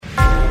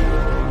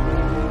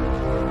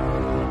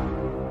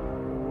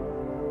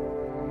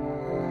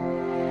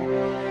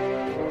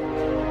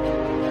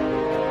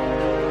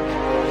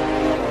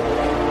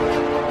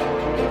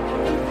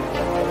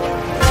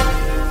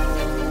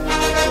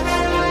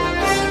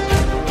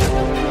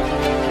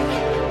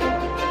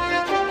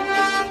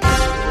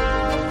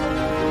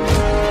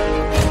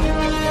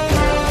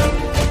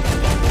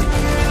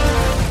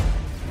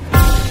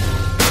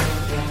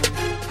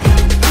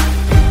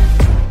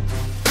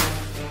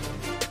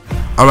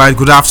Alright,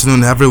 good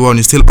afternoon everyone.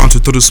 You're still on to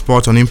Total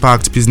Sport on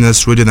Impact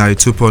Business Radio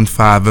 92.5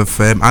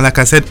 FM. And like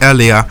I said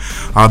earlier,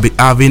 I'll be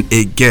having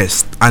a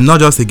guest. And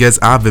not just a guest,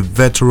 I have a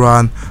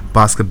veteran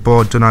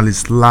basketball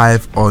journalist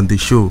live on the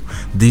show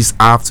this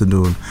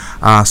afternoon.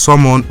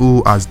 Someone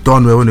who has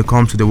done well when it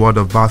comes to the world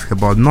of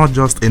basketball, not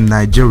just in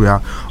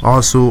Nigeria,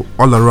 also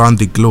all around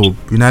the globe.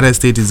 United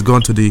States is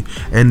gone to the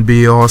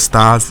NBA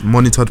All-Stars,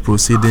 monitored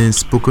proceedings,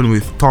 spoken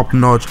with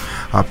top-notch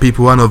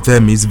people. One of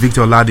them is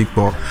Victor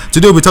Oladipo.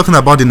 Today we'll be talking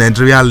about the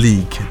Nigeria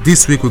League.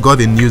 This week we got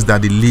the news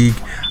that the league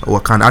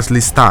can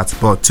actually start,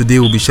 but today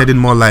we'll be shedding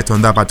more light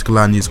on that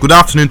particular news. Good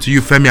afternoon to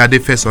you, Femi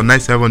Adefeso, on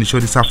Nice on the show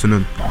this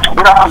afternoon.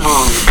 Good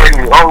afternoon,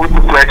 Femi. Always a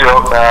pleasure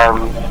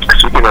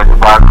speaking on the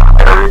back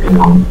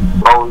radio.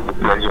 Always a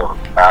pleasure.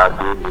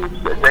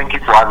 Thank you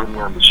for having me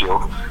on the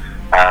show.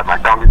 My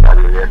family has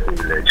a real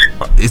privilege.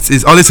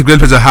 It's always a great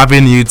pleasure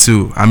having you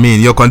too. I mean,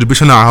 your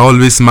contributions are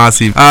always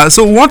massive.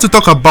 So we want to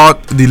talk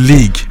about the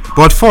league.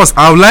 But first,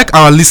 I would like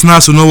our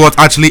listeners to know what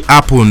actually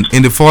happened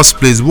in the first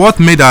place. What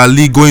made our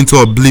league go into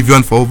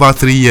oblivion for over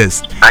 3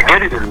 years? I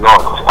get it a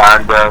lot,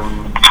 and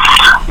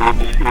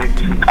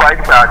it's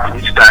quite sad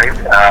each time.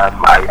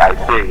 I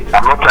say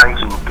I'm not trying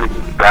to play the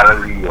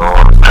gallery or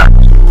trying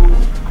to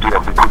do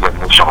up people's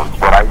emotions,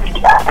 but I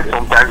get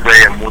sometimes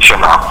very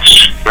emotional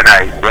when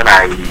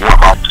I know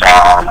about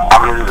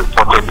having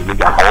reported the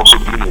league and also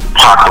being a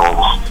part of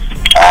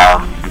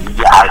the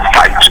media I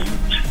to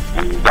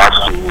in regards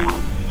to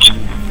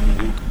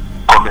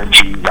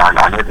commentaries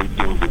and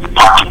everything with the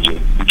packaging,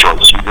 which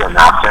was usually an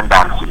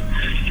ascendancy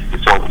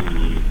before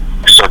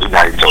the study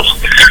narrators.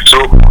 So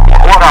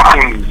what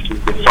happened is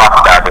the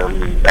fact that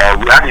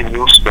we had a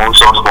new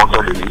sponsor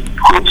the league,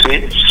 Kwesi.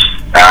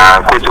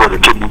 Kwesi was a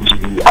cable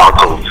TV out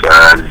of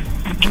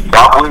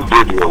Zimbabwe.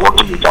 They were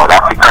working with South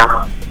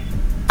Africa,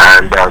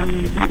 and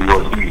it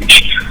was huge.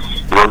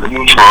 It was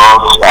huge for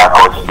us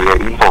because they were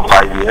in for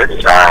 5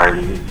 years, and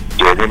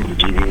they were then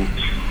giving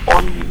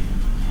on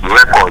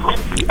record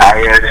the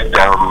highest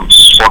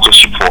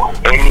sponsorship for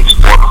any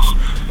sport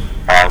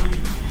in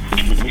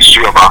the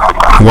history of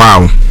Africa.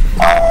 Wow.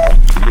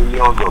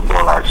 Millions of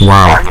dollars.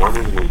 Wow. That's what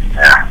it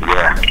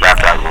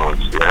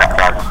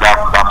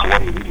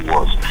really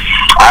was.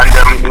 And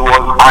it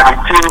was at the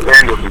tail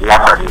end of the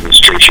last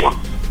administration,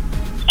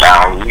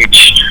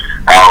 which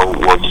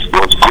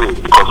was good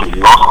because we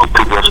lost the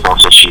previous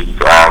sponsorship.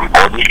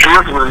 Or the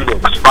previous really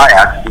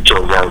expired, which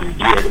was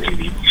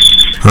DSTV.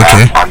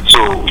 Okay. And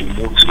so we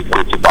moved to the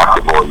Kwesi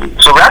Basketball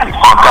League. So we had a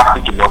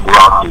fantastic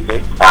inaugural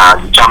season.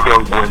 The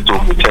champions went to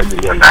the 10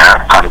 million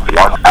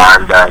caterpillars,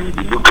 and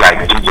it looked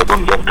like things were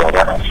going to get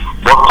better.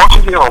 But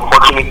fortunately or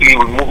unfortunately,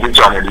 we moved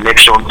into an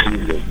election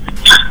season.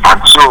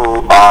 And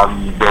so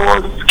there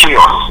was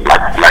chaos,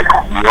 like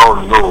we all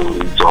know,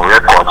 it's on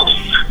record,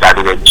 that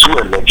there were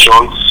 2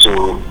 elections,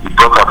 so it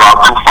brought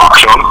about 2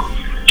 factions,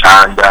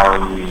 and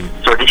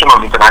Federation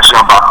of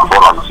International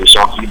Basketball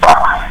Association, FIBA,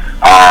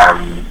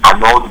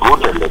 annulled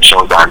both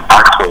elections and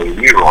asked for a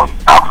rerun.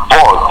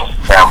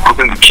 But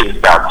putting the case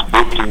that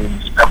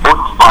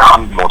both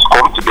parties must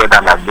come together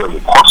and agree on the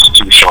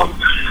constitution,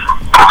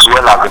 as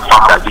well as the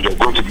fact that they are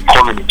going to be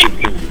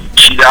communicating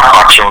with either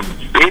faction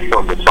based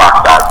on the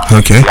fact that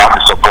they have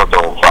the support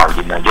of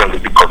the Nigerian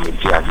Olympic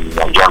Committee and the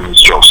Nigerian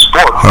Ministry of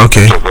Sport,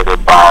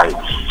 provided by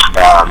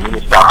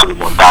Minister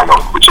Solomon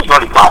Dalon, which is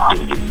not a bad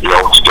thing. They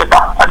are all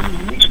together, and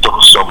you need to talk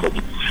to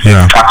somebody.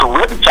 Yeah. And so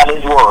where the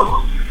challenge was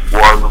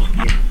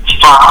the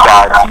fact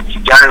that the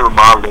Tijani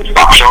Umar-led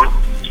faction,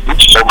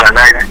 which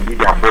organized the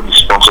league and brought the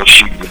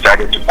sponsorship,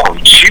 decided to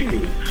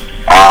continue with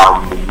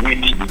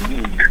the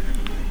league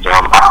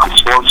as the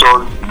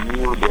sponsors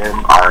knew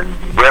them and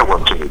were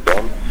working with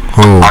them.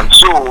 And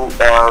so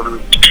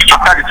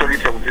after the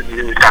 2017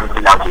 season is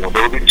cancelled out, there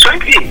will be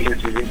 2018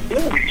 season in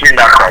between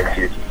that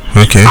crisis.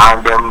 Okay.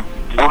 And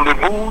Gombe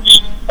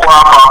Bulls,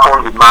 Kwara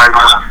Falcons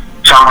emerged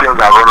champions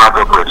and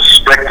runners-up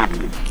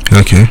respectively.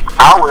 Okay.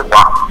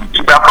 However, the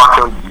Tida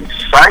faction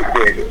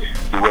decided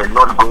they were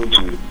not going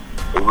to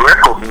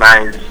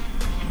recognize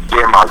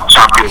them as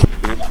champions.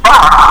 In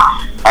fact,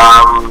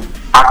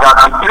 at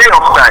the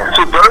playoff time,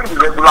 so during the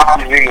regular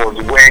season was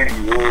when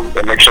the whole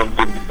election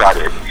thing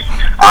started,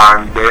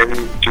 and then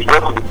we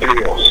got to the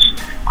playoffs.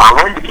 And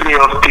when the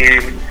playoffs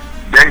came,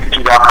 then the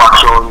Tida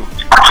faction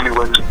actually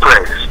went to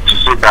press to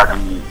say that the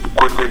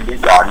Kwesi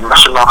League,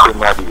 National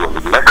Premier League,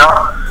 was illegal,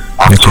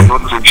 and so no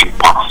team should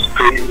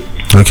participate.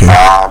 Okay.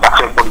 That's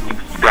when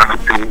politics began to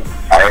play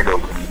ahead of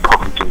the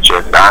public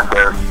interest.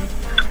 And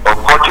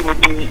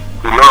unfortunately,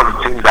 a lot of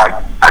the teams that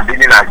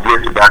didn't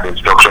adhere to that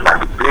instruction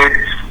and they played,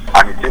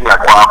 and it seemed like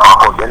Kwara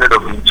Falcons ended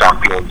up being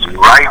champions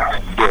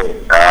right there.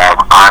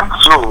 And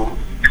so,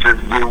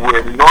 since they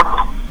were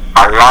not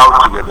allowed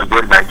to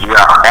represent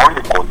Nigeria on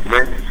the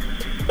continent,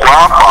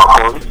 Kwara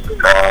Falcons,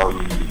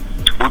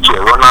 which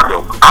were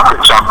runners-up as the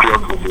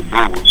champions of the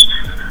Bulls,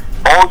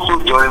 also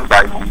joined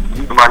by the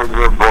league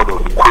management board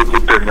of the Kwesi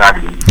Premier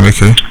League,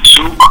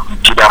 took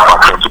Tida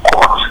faction to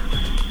court.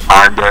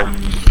 And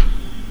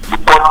the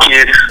court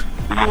case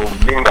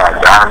lingered,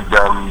 and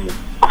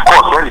of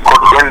course when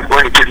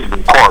the case is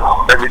in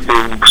court,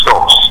 everything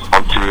stops.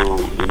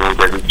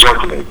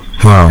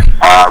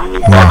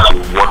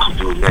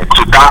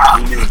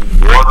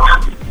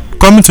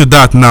 to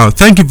that now.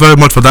 Thank you very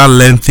much for that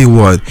lengthy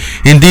word.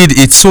 Indeed,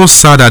 it's so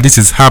sad that this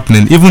is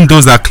happening. Even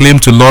those that claim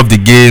to love the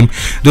game,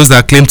 those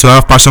that claim to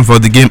have passion for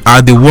the game,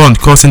 are the one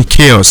causing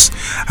chaos.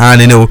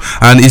 And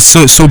and it's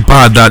so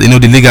bad that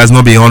the league has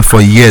not been on for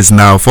years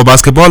now. For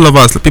basketball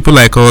lovers, people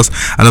like us,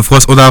 and of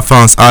course other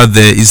fans out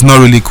there, it's not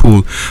really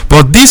cool.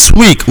 But this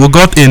week we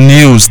got a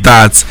news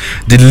that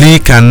the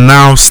league can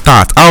now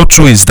start. How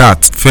true is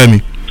that,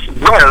 Femi?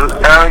 Well,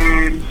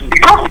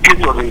 because the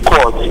case was in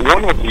court,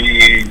 one of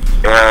the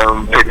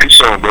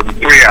petitions or the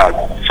prayers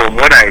from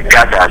what I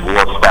gathered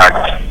was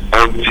that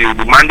until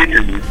the mandate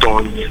is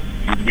returned,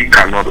 the league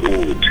cannot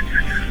hold.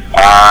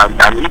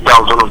 And if that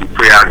was one of the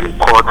prayers in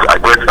court, I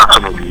guess that's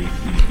one of the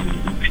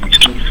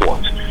stood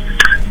forth.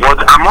 But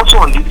I'm also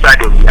on this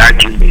side of the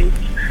argument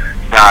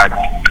that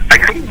I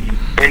think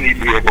the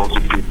NBA also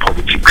play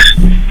politics,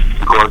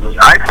 because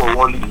I for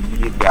one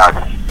believe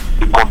that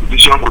the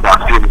competition could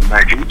have stayed in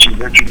Nigeria, which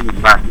eventually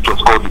in March, which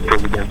was called the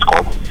President's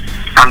Cup,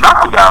 and that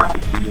could have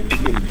been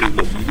taken in place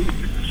of the league.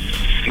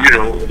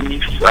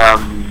 If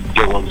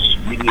there was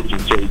really a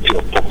sincerity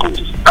of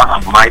purpose.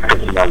 That's my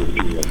personal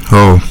opinion.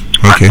 Oh,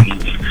 okay.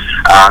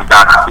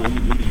 That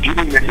we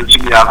didn't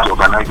necessarily have to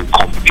organize a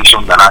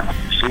competition that had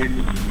the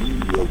same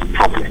was the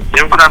problem.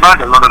 Then we could have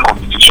had another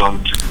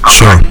competition.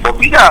 Sure. But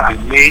we have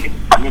been made,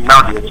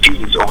 now the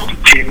excuse is off the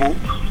table.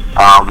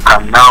 We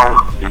can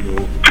now,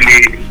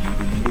 play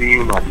the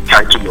name and the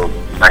title of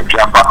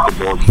Nigerian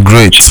basketball.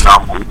 Great. Now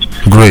good.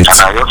 Great. And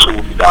I also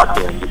hope that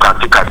you can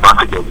take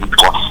advantage of it,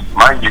 because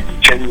mind you, the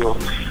tenure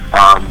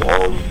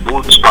of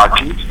both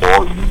parties,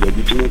 or the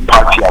legitimate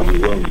party as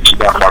well, into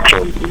that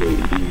faction,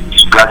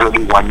 is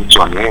gradually winding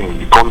to an end.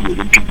 Become the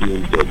Olympic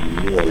Games, the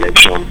new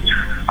election.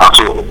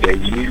 So there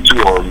is need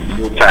to or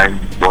no time,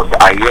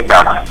 but I hear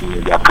that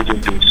they are putting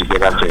things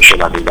together to ensure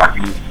that there's at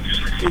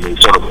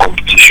least sort of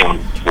competition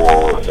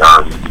for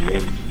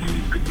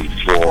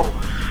before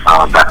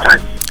that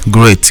time.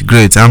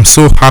 Great. I'm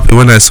so happy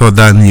when I saw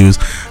that news.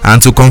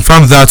 And to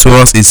confirm that to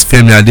us is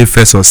Femi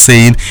Adefeso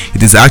saying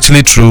it is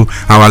actually true.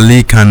 Our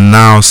league can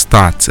now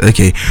start.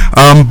 Okay.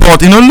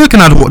 But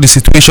looking at what the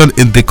situation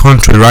in the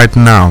country right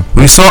now,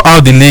 we saw how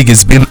the league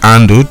is being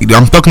handled.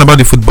 I'm talking about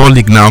the football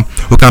league now.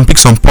 We can pick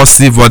some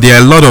positive, but there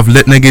are a lot of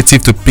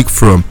negative to pick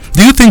from.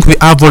 Do you think we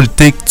have what it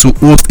takes to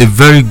host a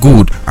very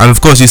good, and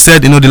of course you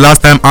said the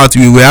last time out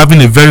we were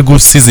having a very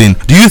good season?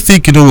 Do you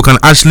think we can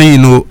actually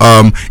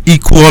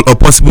equal or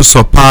possibly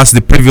surpass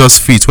the previous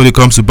feat when it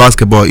comes to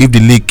basketball if the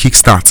league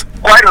kickstart?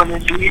 Quite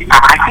honestly,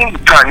 I think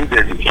the plan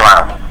is a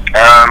plan.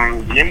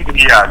 The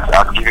NBA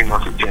has given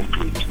us a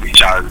template which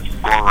has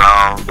gone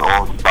around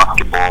all the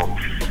basketball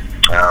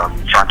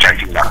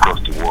franchises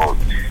across the world,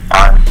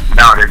 and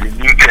now there's a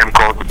new term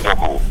called the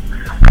bubble,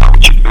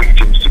 which brings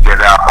teams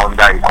together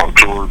under a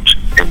controlled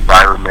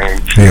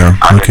environment,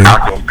 and then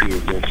have them play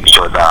against each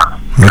other,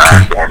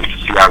 and then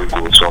see how it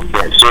goes from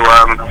there. So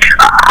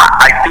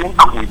I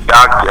think with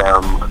that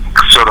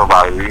sort of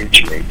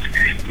arrangement,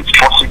 it's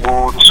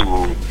possible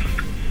to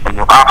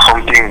have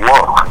something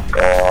work.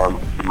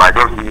 It might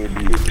just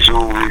maybe a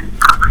 2-week,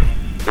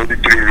 maybe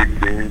 3-week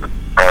thing,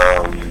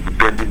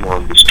 depending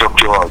on the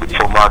structure or the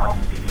format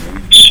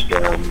which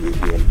will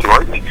be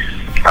employed.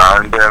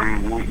 And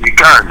we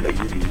can,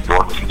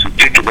 but to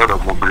take a lot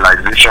of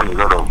mobilization, a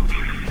lot of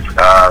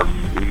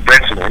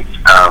investment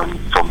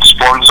from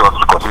sponsors,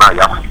 because now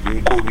you have to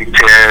do COVID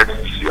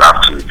tests, you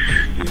have to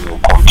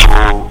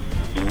control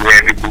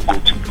where people go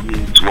to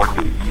eat, what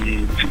they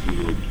eat,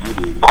 who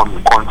they come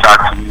in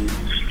contact with,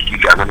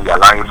 if you're going to be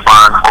allowing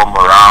fans come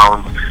around.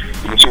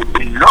 So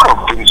a lot of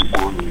things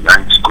go in,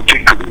 and it could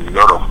take a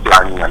lot of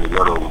planning and a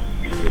lot of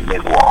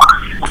legwork.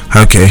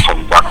 Okay.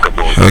 From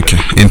basketball. Okay.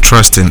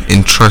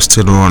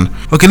 Interesting one.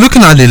 Okay,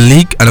 looking at the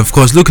league and of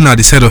course looking at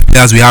the set of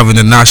players we have in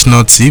the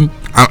national team,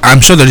 I'm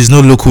sure there is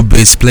no local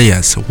based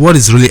players. What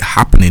is really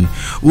happening?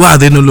 Why are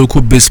there no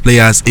local based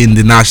players in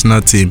the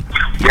national team?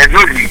 There's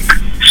no league.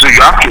 So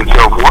you ask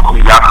yourself, what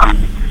we have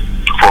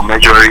for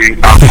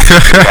measuring how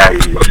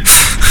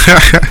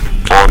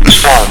on the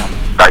form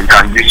that you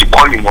can use to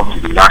call him up to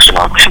the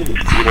national team.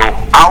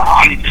 How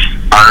fit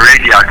and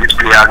ready are these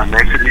players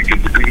mentally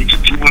capability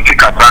to even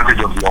take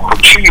advantage of the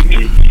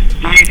opportunity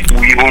if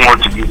we even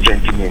want to use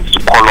sentiments to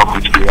call up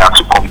these players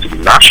to come to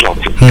the national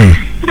team.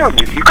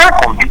 You can't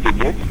compete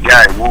against the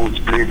guy who has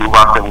played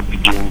over 70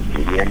 games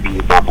in the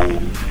NBA bubble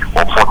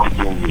or 40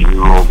 games in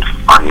Europe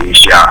and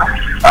Asia.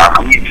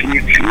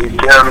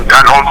 It's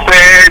an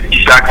unfair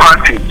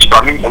disadvantage.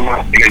 I'm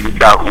not saying it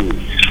that way.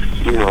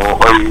 Or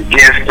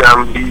against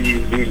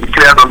the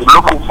players on the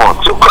local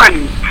front. So I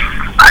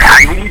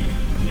really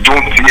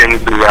don't see any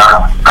player,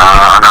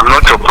 and I'm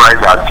not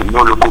surprised that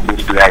no local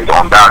based player is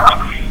on that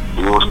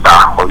roster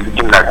or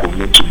looking like they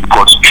need to,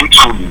 because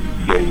truthfully,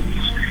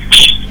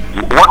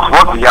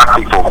 what do you have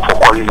for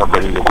calling up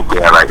any local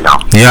player right now?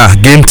 Yeah,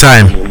 game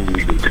time.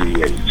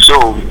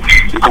 So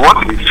if you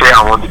want to be fair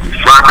and want to be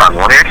frank and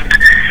honest,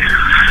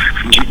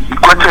 the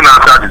question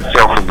answers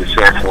itself in the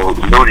sense of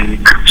no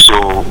league, so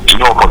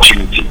no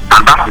opportunity.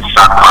 And that's the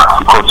sad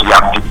part, because we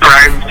have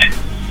deprived,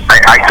 I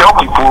I tell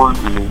people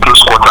in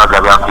close quarters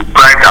that we have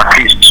deprived at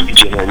least 2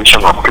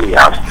 generations of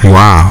players.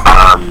 Wow.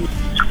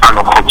 An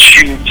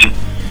opportunity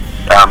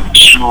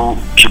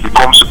to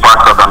become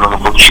superstars and an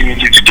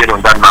opportunity to get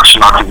on that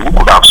national team. We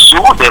could have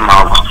sold them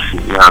out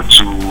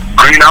to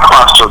greener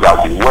pastures as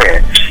they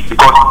were,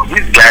 because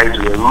these guys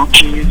were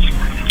rookies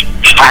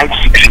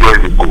 5-6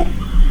 years ago.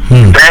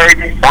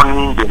 They're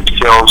owning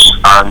themselves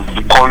and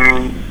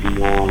becoming,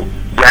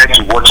 guys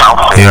to watch out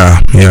for.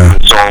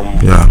 Some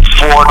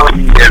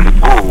 4-3 years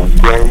ago,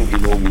 when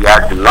we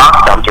had the last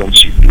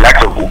championship, the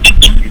likes of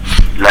Okiki,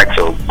 the likes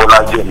of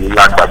Bolaji and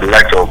Milata, the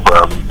likes of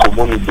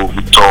Komoni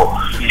Victor,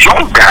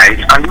 young guys,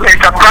 and they were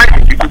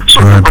enterprising. You could so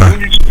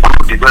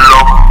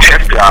develop,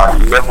 test their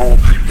level,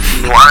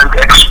 and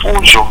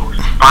exposure.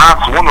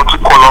 Perhaps 1 or 2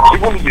 call-ups,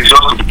 even if it's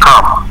just to the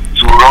camp,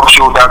 to rub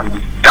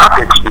shoulders.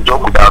 That exposure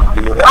could have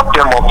helped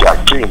them up their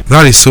game.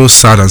 That is so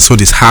sad and so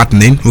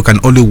disheartening. We can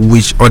only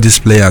wish all these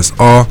players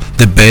all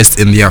the best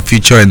in their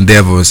future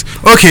endeavors.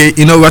 Okay,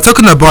 we're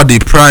talking about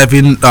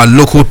depriving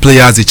local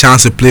players the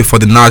chance to play for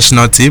the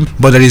national team,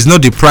 but there is no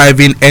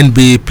depriving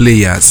NBA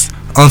players.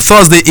 On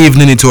Thursday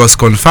evening, it was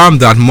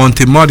confirmed that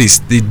Monte Morris,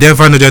 the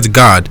Denver Nuggets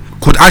guard,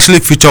 could actually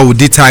feature with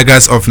the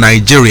Tigers of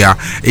Nigeria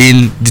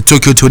in the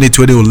Tokyo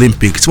 2020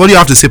 Olympics. What do you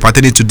have to say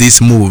pertaining to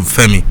this move,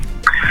 Femi?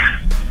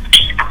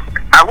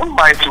 I won't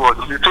mind to it.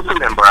 It's a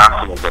total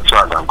embarrassment as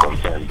far as I'm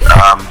concerned.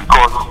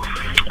 Because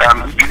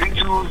it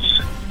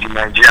belittles the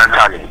Nigerian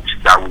talent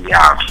that we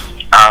have.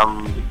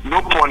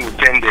 No pun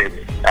intended.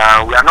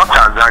 We are not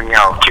Tanzania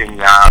or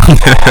Kenya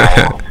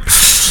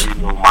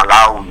or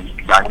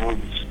Malawi that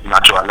needs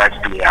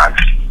naturalized players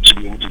to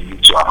be able to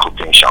lead to our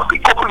potential. A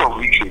couple of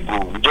weeks ago,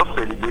 we just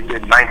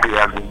celebrated 9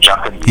 players in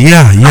Japan.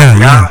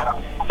 Yeah.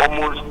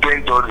 Almost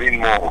 10 dozen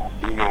more,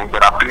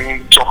 that are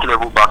playing top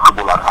level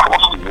basketball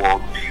across the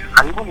world.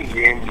 And even in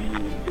the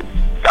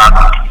NBA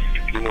that,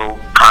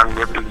 can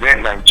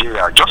represent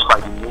Nigeria just by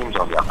the names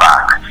on their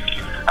back.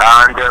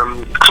 And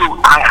so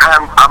I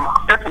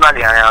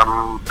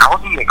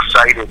wasn't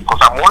excited because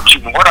I'm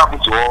watching what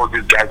happened to all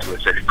these guys who were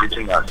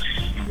celebrating as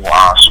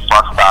our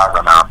superstars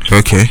and our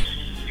okay.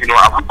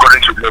 Have we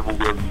gotten to a level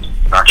where we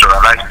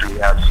naturalize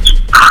players to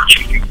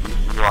actually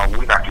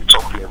win at the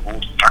top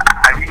level?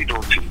 I really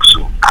don't think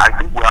so. I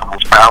think we have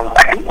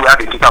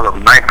a total of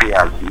 9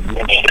 players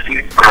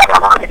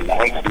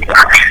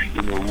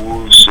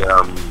who's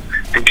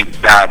thinking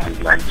that in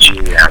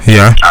Nigeria.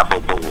 Yeah.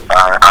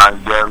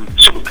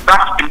 So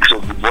that speaks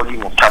of the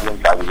volume of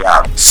talent that we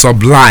have.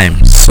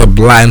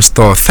 Sublime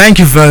stuff. Thank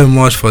you very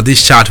much for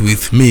this chat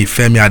with me,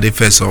 Femi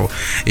Adefeso.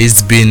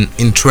 It's been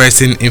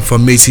interesting,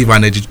 informative,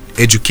 and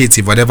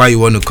educative, whatever you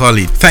want to call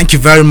it. Thank you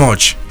very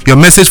much. Your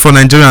message for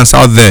Nigerians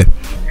out there.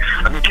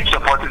 Keep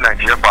supporting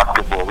Nigerian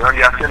basketball. When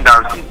they are sent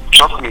dancing,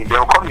 trust me, there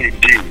will come a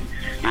day,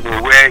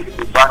 where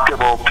a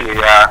basketball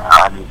player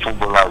and a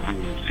footballer will be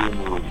in the same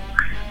room,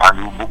 and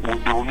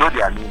they will know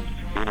their names.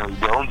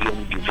 There won't be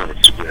any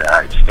difference to their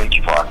eyes. Thank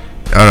you for asking.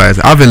 All right.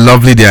 Have a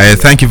lovely day.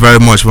 Thank you very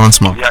much once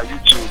more. Yeah.